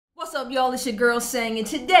What's up, y'all? It's your girl Sang, and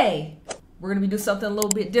today we're gonna be doing something a little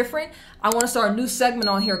bit different. I want to start a new segment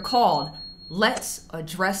on here called Let's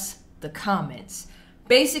Address the Comments.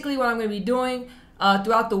 Basically, what I'm gonna be doing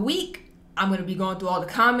throughout the week, I'm gonna be going through all the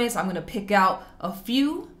comments. I'm gonna pick out a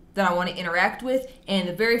few that I want to interact with, and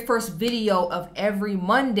the very first video of every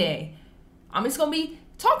Monday, I'm just gonna be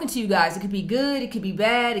talking to you guys. It could be good, it could be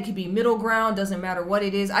bad, it could be middle ground, doesn't matter what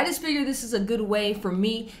it is. I just figure this is a good way for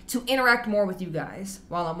me to interact more with you guys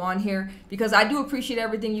while I'm on here, because I do appreciate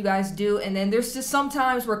everything you guys do. And then there's just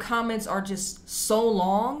sometimes where comments are just so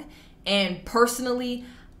long, and personally,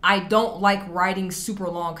 I don't like writing super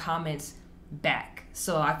long comments back.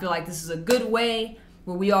 So I feel like this is a good way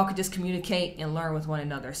where we all could just communicate and learn with one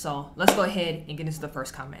another. So let's go ahead and get into the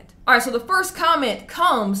first comment. All right, so the first comment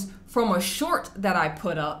comes from a short that I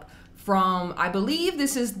put up from, I believe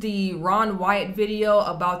this is the Ron Wyatt video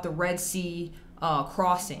about the Red Sea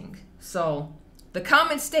crossing. So the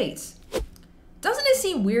comment states, "Doesn't it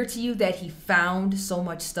seem weird to you that he found so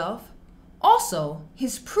much stuff? Also,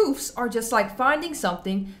 his proofs are just like finding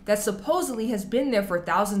something that supposedly has been there for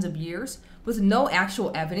thousands of years with no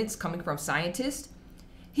actual evidence coming from scientists.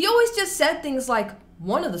 He always just said things like,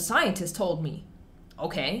 'One of the scientists told me.'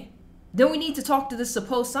 Okay, then we need to talk to this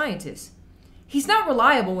supposed scientist. He's not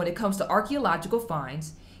reliable when it comes to archaeological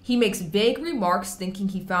finds. He makes vague remarks thinking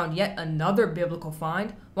he found yet another biblical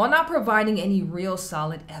find while not providing any real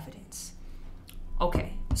solid evidence."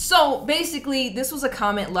 Okay, so basically this was a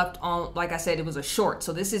comment left on, like I said, it was a short.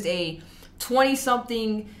 So this is a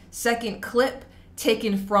 20-something second clip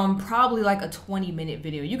taken from probably like a 20-minute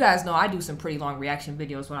video. You guys know I do some pretty long reaction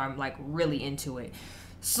videos when I'm like really into it.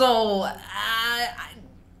 So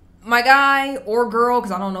my guy or girl,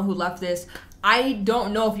 because I don't know who left this, I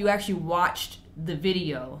don't know if you actually watched the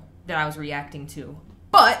video that I was reacting to,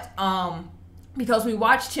 but because we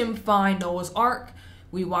watched him find Noah's Ark,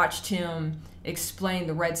 we watched him explain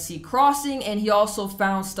the Red Sea crossing, and he also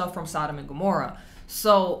found stuff from Sodom and Gomorrah.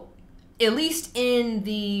 So at least in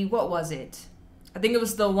the, what was it? I think it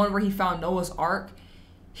was the one where he found Noah's Ark.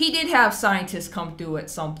 He did have scientists come through at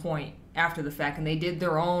some point after the fact, and they did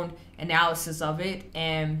their own analysis of it,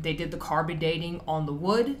 and they did the carbon dating on the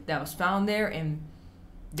wood that was found there, and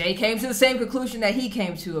they came to the same conclusion that he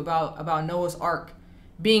came to about Noah's Ark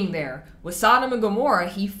being there. With Sodom and Gomorrah,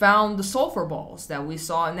 he found the sulfur balls that we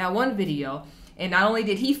saw in that one video, and not only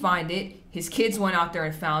did he find it, his kids went out there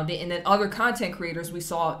and found it, and then other content creators, we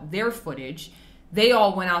saw their footage. They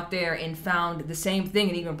all went out there and found the same thing,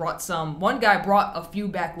 and even brought some. One guy brought a few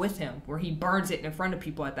back with him where he burns it in front of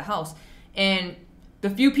people at the house. And the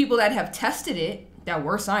few people that have tested it, that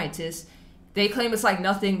were scientists, they claim it's like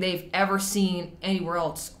nothing they've ever seen anywhere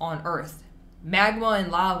else on Earth. Magma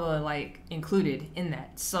and lava, like, included in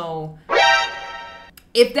that. So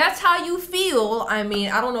if that's how you feel, I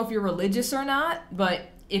mean, I don't know if you're religious or not, but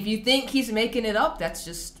if you think he's making it up, that's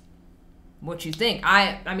just what you think.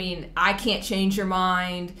 I mean, I can't change your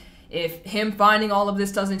mind. If him finding all of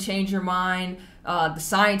this doesn't change your mind, the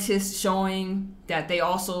scientists showing that they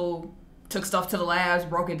also took stuff to the labs,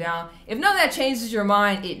 broke it down. If none of that changes your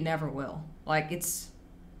mind, it never will. Like, it's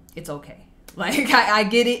okay. Like, I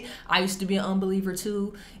get it. I used to be an unbeliever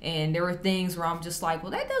too, and there were things where I'm just like,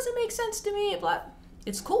 well, that doesn't make sense to me, but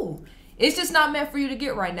it's cool. It's just not meant for you to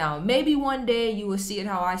get right now. Maybe one day you will see it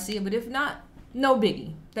how I see it, but if not, no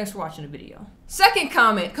biggie. Thanks for watching the video. Second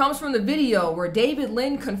comment comes from the video where David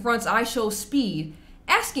Lin confronts IShowSpeed,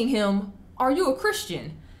 asking him, "Are you a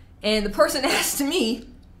Christian?" And the person asked me,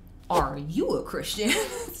 "Are you a Christian?"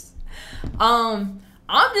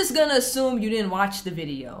 I'm just gonna assume you didn't watch the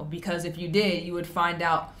video, because if you did, you would find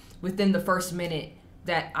out within the first minute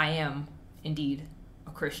that I am indeed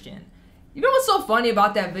a Christian. You know what's so funny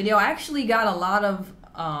about that video? I actually got a lot of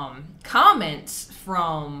comments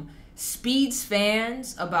from Speed's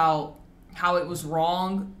fans about how it was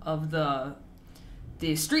wrong of the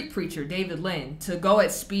street preacher, David Lin, to go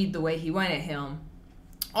at Speed the way he went at him.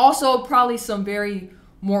 Also, probably some very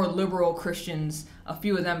more liberal Christians, a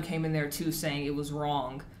few of them came in there too, saying it was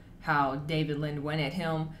wrong how David Lin went at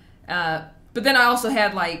him. But then I also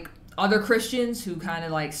had like other Christians who kind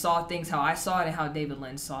of like saw things how I saw it and how David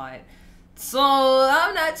Lin saw it. So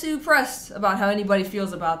I'm not too pressed about how anybody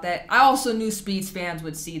feels about that. I also knew Speed's fans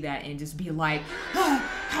would see that and just be like,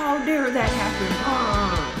 how dare that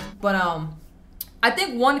happen? But I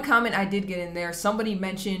think one comment I did get in there, somebody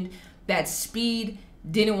mentioned that Speed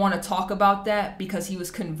didn't want to talk about that because he was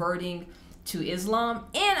converting to Islam.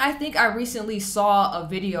 And I think I recently saw a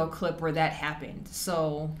video clip where that happened.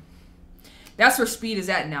 So that's where Speed is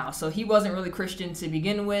at now. So he wasn't really Christian to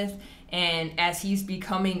begin with. And as he's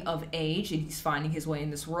becoming of age and he's finding his way in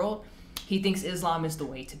this world, he thinks Islam is the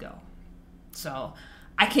way to go. So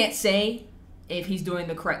I can't say if he's doing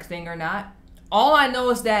the correct thing or not. All I know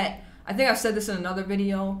is that, I think I've said this in another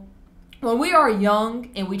video, when we are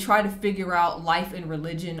young and we try to figure out life and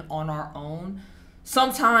religion on our own,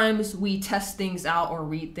 sometimes we test things out or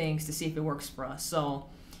read things to see if it works for us. So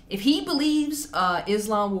if he believes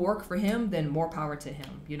Islam will work for him, then more power to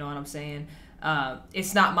him. You know what I'm saying?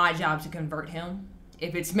 It's not my job to convert him.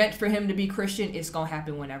 If it's meant for him to be Christian, it's going to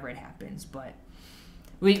happen whenever it happens. But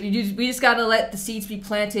we just got to let the seeds be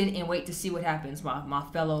planted and wait to see what happens, my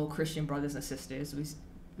fellow Christian brothers and sisters.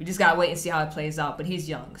 We just got to wait and see how it plays out. But he's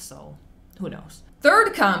young, so who knows?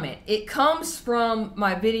 Third comment. It comes from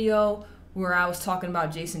my video where I was talking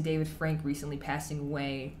about Jason David Frank recently passing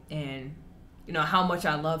away, and you know how much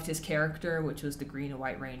I loved his character, which was the Green and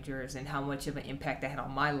White Rangers, and how much of an impact that had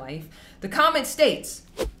on my life. The comment states,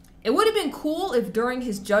 it would have been cool if during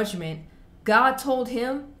his judgment, God told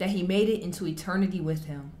him that he made it into eternity with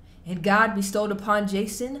him. And God bestowed upon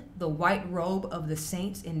Jason the white robe of the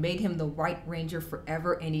saints and made him the White Ranger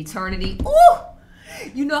forever in eternity. Ooh!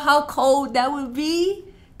 You know how cold that would be?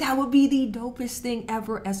 That would be the dopest thing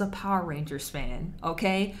ever as a Power Rangers fan,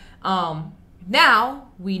 okay? Now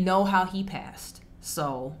we know how he passed.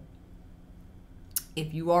 So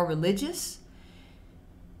if you are religious,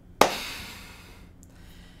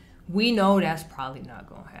 we know that's probably not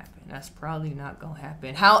going to happen. That's probably not going to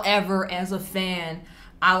happen. However, as a fan,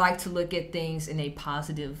 I like to look at things in a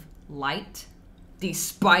positive light,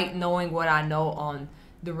 despite knowing what I know on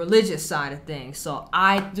the religious side of things. So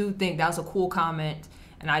I do think that was a cool comment,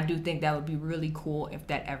 and I do think that would be really cool if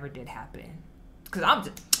that ever did happen. Because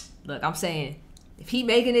I'm saying, if he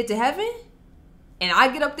making it to heaven, and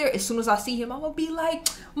I get up there, as soon as I see him, I'm going to be like,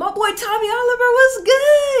 my boy Tommy Oliver was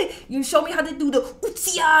good. You show me how to do the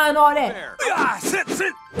oopsie and all that.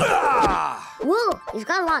 Sit. Whoa, he's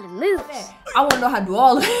got a lot of moves. I want to know how to do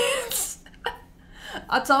all of this.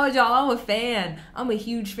 I told y'all I'm a fan. I'm a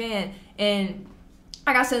huge fan. And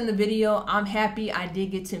like I said in the video, I'm happy I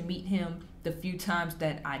did get to meet him the few times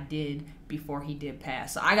that I did before he did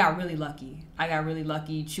pass. So I got really lucky. I got really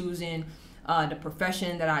lucky choosing the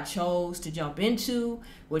profession that I chose to jump into,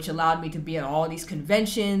 which allowed me to be at all these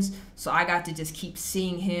conventions. So I got to just keep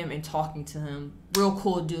seeing him and talking to him. Real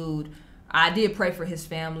cool dude. I did pray for his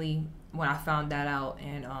family when I found that out,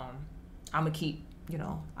 and I'm gonna keep, you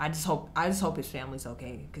know, I just hope his family's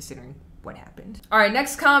okay considering what happened. All right,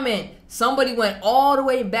 next comment. Somebody went all the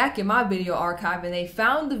way back in my video archive and they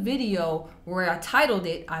found the video where I titled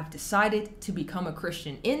it, I've decided to become a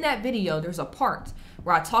Christian. In that video, there's a part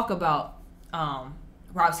where I talk about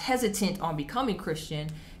where I was hesitant on becoming Christian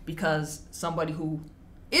because somebody who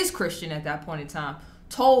is Christian at that point in time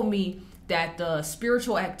told me that the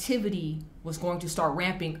spiritual activity was going to start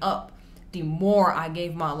ramping up the more I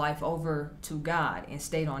gave my life over to God and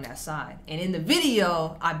stayed on that side. And in the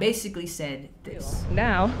video, I basically said this.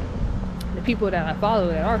 Now, the people that I follow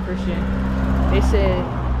that are Christian, they said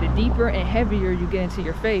the deeper and heavier you get into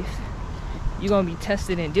your faith, you're gonna be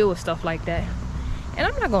tested and deal with stuff like that. And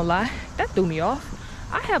I'm not gonna lie, that threw me off.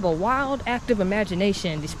 I have a wild, active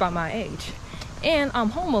imagination despite my age. And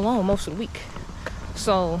I'm home alone most of the week.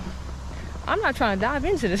 So I'm not trying to dive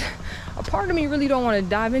into this. A part of me really don't want to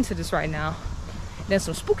dive into this right now. Then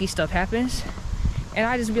some spooky stuff happens. And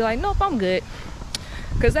I just be like, nope, I'm good.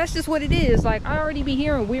 Because that's just what it is. Like, I already be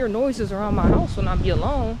hearing weird noises around my house when I be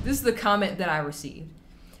alone. This is the comment that I received.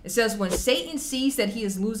 It says, when Satan sees that he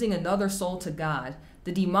is losing another soul to God,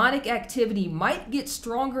 the demonic activity might get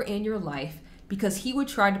stronger in your life because he would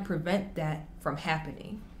try to prevent that from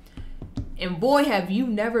happening. And boy, have you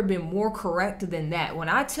never been more correct than that. When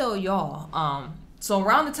I tell y'all, so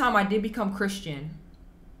around the time I did become Christian,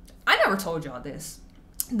 I never told y'all this.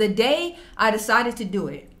 The day I decided to do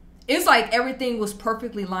it, it's like everything was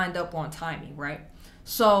perfectly lined up on timing, right?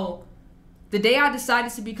 So the day I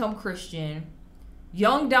decided to become Christian,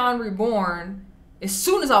 Young Don Reborn, as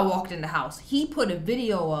soon as I walked in the house, he put a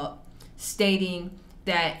video up stating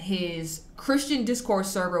that his Christian Discord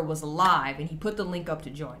server was live and he put the link up to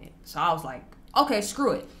join it. So I was like, okay,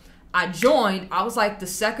 screw it. I joined. I was like the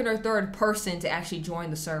second or third person to actually join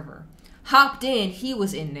the server. Hopped in, he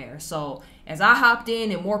was in there. So as I hopped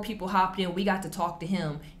in and more people hopped in, we got to talk to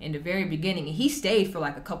him in the very beginning. And he stayed for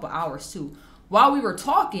like a couple hours too. While we were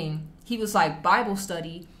talking, he was like, Bible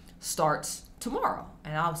study starts tomorrow.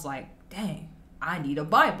 And I was like, dang, I need a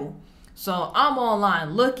Bible. So I'm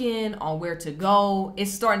online looking on where to go.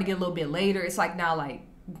 It's starting to get a little bit later. It's like now like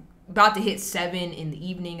about to hit 7 in the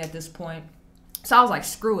evening at this point. So I was like,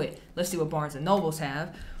 screw it. Let's see what Barnes & Nobles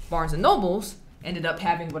have. Barnes & Nobles ended up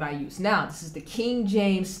having what I use now. This is the King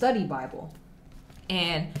James Study Bible.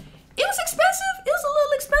 And It was expensive. It was a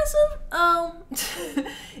little expensive.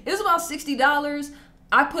 It was about $60.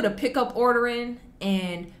 I put a pickup order in,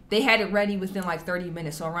 and they had it ready within like 30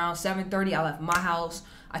 minutes. So around 7:30, I left my house.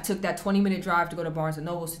 I took that 20-minute drive to go to Barnes &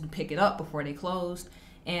 Nobles to pick it up before they closed.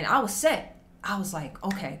 And I was set. I was like,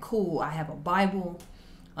 okay, cool. I have a Bible.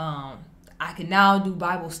 I can now do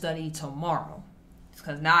Bible study tomorrow.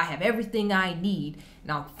 Because now I have everything I need.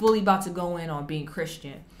 And I'm fully about to go in on being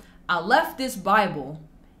Christian. I left this Bible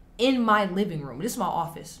in my living room. This is my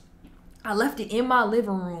office. I left it in my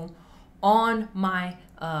living room on my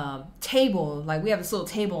table. Like, we have this little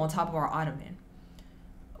table on top of our ottoman.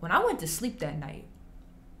 When I went to sleep that night,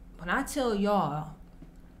 when I tell y'all,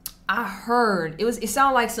 I heard, it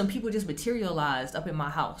sounded like some people just materialized up in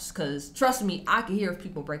my house. Because trust me, I could hear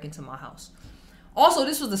people break into my house. Also,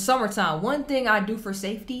 this was the summertime. One thing I do for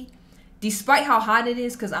safety, despite how hot it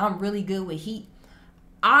is, because I'm really good with heat,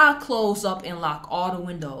 I close up and lock all the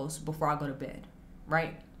windows before I go to bed,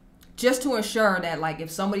 right? Just to ensure that, like,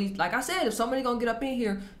 if somebody, like I said, if somebody gonna get up in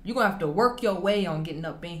here, you're gonna have to work your way on getting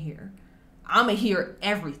up in here. I'm gonna hear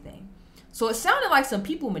everything. So it sounded like some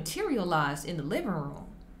people materialized in the living room.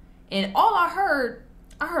 And all I heard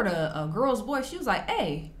a girl's voice. She was like,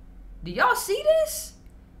 hey, do y'all see this?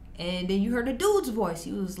 And then you heard a dude's voice.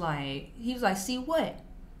 He was like, see what?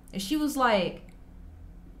 And she was like,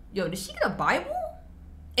 yo, did she get a Bible?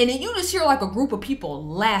 And then you just hear like a group of people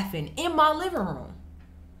laughing in my living room.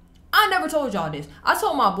 I never told y'all this. I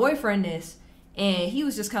told my boyfriend this, and he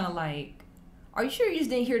was just kind of like, are you sure you just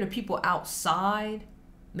didn't hear the people outside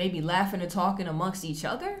maybe laughing and talking amongst each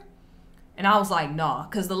other? And I was like, nah,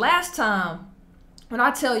 because the last time, when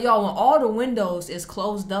I tell y'all, when all the windows is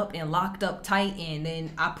closed up and locked up tight, and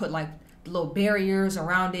then I put like little barriers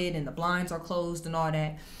around it and the blinds are closed and all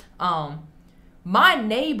that, my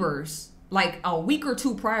neighbors, like a week or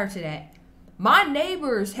two prior to that, my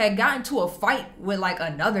neighbors had gotten to a fight with like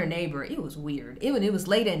another neighbor. It was weird. It was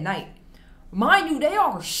late at night. Mind you, they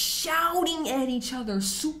are shouting at each other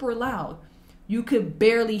super loud. You could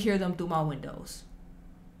barely hear them through my windows.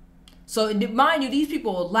 So mind you, these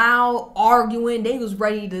people loud, arguing. They was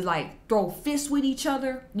ready to like throw fists with each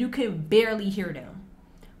other. You can barely hear them.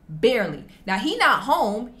 Barely. Now, he not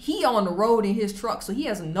home. He on the road in his truck. So he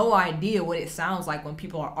has no idea what it sounds like when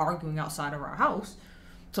people are arguing outside of our house.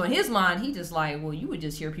 So in his mind, he just like, well, you would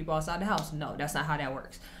just hear people outside the house. No, that's not how that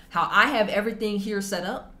works. How I have everything here set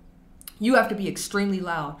up, you have to be extremely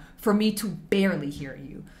loud for me to barely hear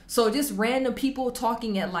you. So just random people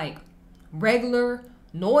talking at like regular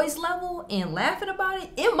noise level and laughing about it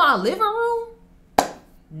in my living room?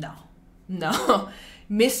 No.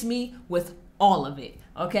 Miss me with all of it,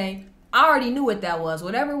 okay? I already knew what that was.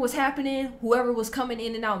 Whatever was happening, whoever was coming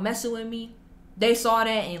in and out messing with me, they saw that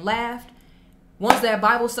and laughed. Once that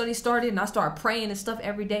Bible study started and I started praying and stuff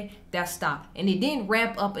every day, that stopped. And it didn't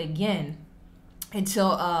ramp up again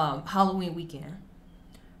until Halloween weekend.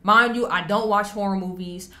 Mind you, I don't watch horror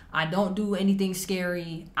movies. I don't do anything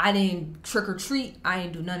scary. I didn't trick or treat. I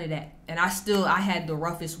didn't do none of that. And I had the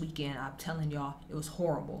roughest weekend. I'm telling y'all, it was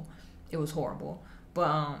horrible. It was horrible.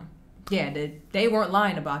 But yeah, they weren't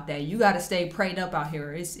lying about that. You got to stay prayed up out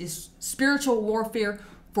here. It's spiritual warfare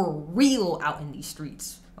for real out in these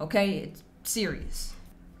streets. Okay, it's serious.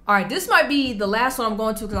 All right, this might be the last one I'm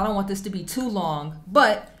going to because I don't want this to be too long.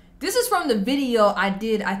 But this is from the video I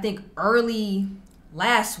did, I think, early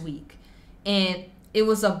last week, and it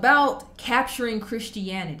was about capturing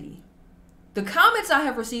Christianity. The comments I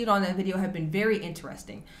have received on that video have been very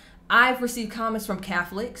interesting. I've received comments from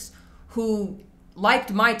Catholics who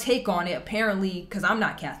liked my take on it, apparently because I'm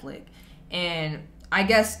not Catholic, and I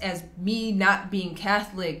guess as me not being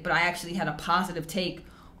Catholic, but I actually had a positive take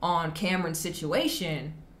on Cameron's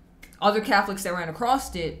situation, other Catholics that ran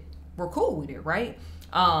across it were cool with it, right?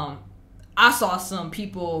 I saw some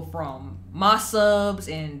people from my subs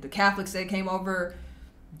and the Catholics that came over.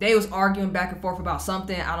 They was arguing back and forth about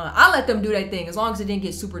something. I don't know. I let them do their thing. As long as it didn't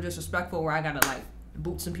get super disrespectful where I gotta like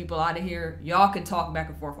boot some people out of here. Y'all can talk back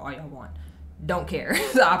and forth all y'all want. Don't care.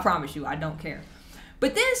 I promise you, I don't care.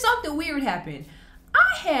 But then something weird happened.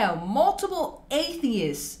 I had multiple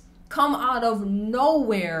atheists come out of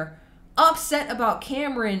nowhere upset about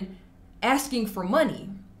Cameron asking for money.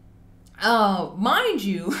 Mind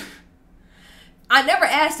you, I never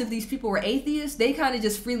asked if these people were atheists. They kind of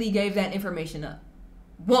just freely gave that information up.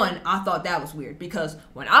 One, I thought that was weird because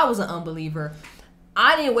when I was an unbeliever,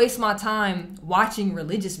 I didn't waste my time watching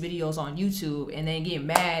religious videos on YouTube and then getting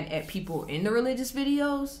mad at people in the religious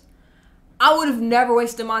videos. I would have never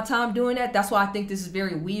wasted my time doing that. That's why I think this is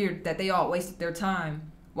very weird that they all wasted their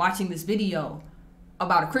time watching this video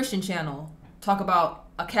about a Christian channel talk about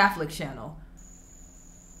a Catholic channel.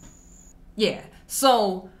 Yeah.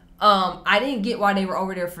 So I didn't get why they were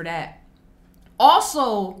over there for that.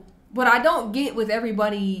 Also, what I don't get with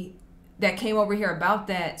everybody that came over here about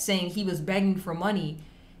that, saying he was begging for money,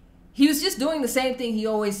 he was just doing the same thing he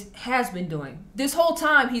always has been doing. This whole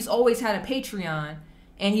time, he's always had a Patreon,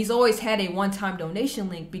 and he's always had a one-time donation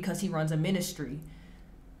link because he runs a ministry.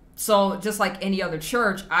 So just like any other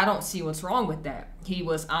church, I don't see what's wrong with that. He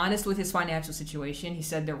was honest with his financial situation. He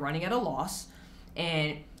said they're running at a loss,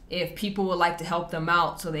 and if people would like to help them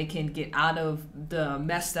out so they can get out of the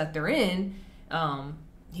mess that they're in,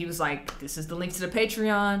 he was like, this is the link to the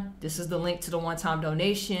Patreon. This is the link to the one-time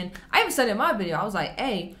donation. I even said in my video, I was like,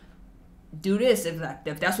 hey, do this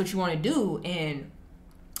if that's what you want to do. And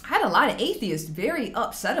I had a lot of atheists very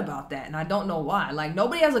upset about that, and I don't know why. Like,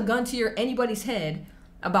 nobody has a gun to anybody's head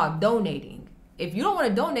about donating. If you don't want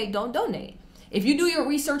to donate, don't donate. If you do your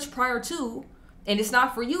research prior to, and it's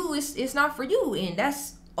not for you, it's not for you, and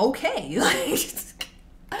that's okay. Like,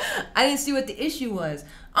 I didn't see what the issue was.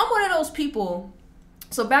 I'm one of those people.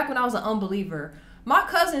 So back when I was an unbeliever, my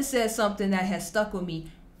cousin said something that has stuck with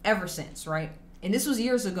me ever since, right? And this was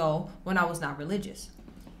years ago when I was not religious.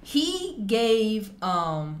 He had gave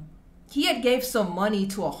some money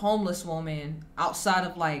to a homeless woman outside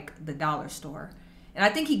of like the dollar store. And I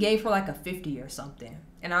think he gave her like a 50 or something.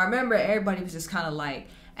 And I remember everybody was just kind of like,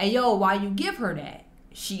 hey, yo, why you give her that?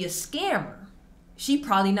 She a scammer. She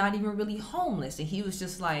probably not even really homeless. And he was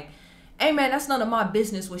just like, hey, man, that's none of my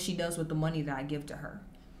business what she does with the money that I give to her.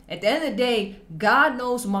 At the end of the day, God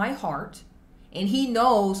knows my heart, and he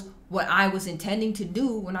knows what I was intending to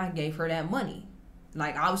do when I gave her that money.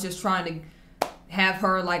 Like, I was just trying to have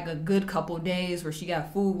her like a good couple days where she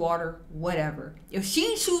got food, water, whatever. If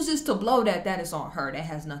she chooses to blow that, that is on her. That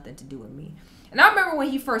has nothing to do with me. And I remember when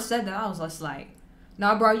he first said that, I was just like,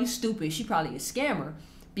 nah, bro, you stupid. She probably a scammer.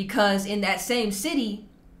 Because in that same city,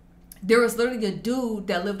 there was literally a dude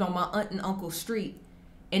that lived on my aunt and uncle's street,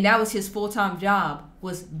 and that was his full-time job,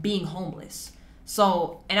 was being homeless.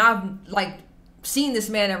 So, and I've like seen this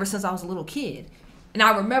man ever since I was a little kid. And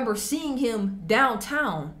I remember seeing him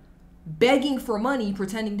downtown begging for money,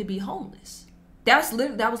 pretending to be homeless. That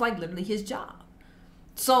was like literally his job.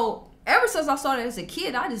 So ever since I saw that as a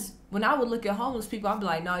kid, when I would look at homeless people, I'd be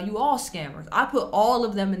like, nah, you all scammers. I put all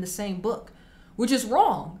of them in the same book, which is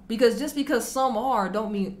wrong, because just because some are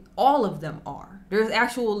don't mean all of them are. There's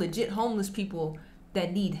actual legit homeless people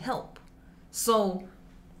that need help. So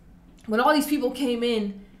when all these people came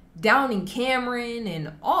in down in Cameron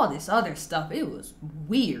and all this other stuff, it was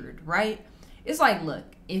weird, right? It's like, look,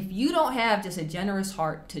 if you don't have just a generous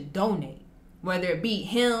heart to donate, whether it be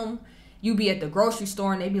him, you be at the grocery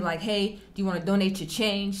store and they be like, hey, do you want to donate your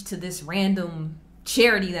change to this random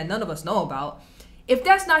charity that none of us know about? If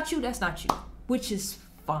that's not you, that's not you, which is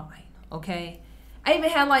fine, okay? I even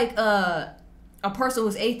had like a person who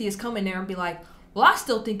was atheist come in there and be like, well, I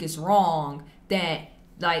still think it's wrong that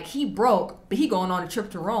like he broke, but he going on a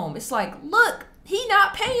trip to Rome. It's like, look, he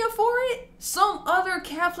not paying for it. Some other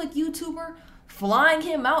Catholic YouTuber flying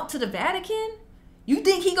him out to the Vatican. You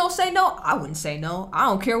think he gonna say no? I wouldn't say no. I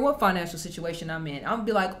don't care what financial situation I'm in. I'm gonna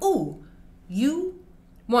be like, ooh, you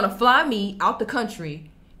want to fly me out the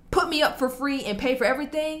country, put me up for free and pay for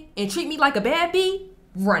everything and treat me like a bad bee?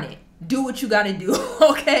 Run it. Do what you gotta do,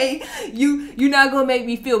 okay? You're not gonna make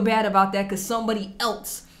me feel bad about that because somebody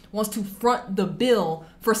else wants to front the bill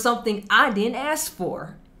for something I didn't ask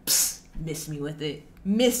for. Psst, miss me with it.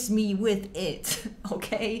 Miss me with it,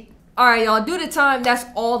 okay? All right, y'all, due to time, that's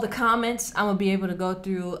all the comments I'm gonna be able to go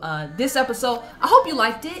through this episode. I hope you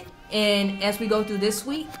liked it, and as we go through this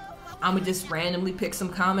week, I'm gonna just randomly pick some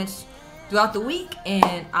comments throughout the week,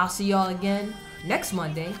 and I'll see y'all again next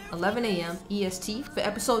Monday, 11 a.m. EST, for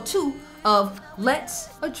episode 2 of Let's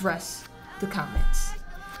Address the Comments.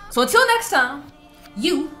 So until next time,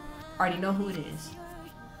 you already know who it is.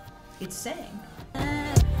 It's Sang.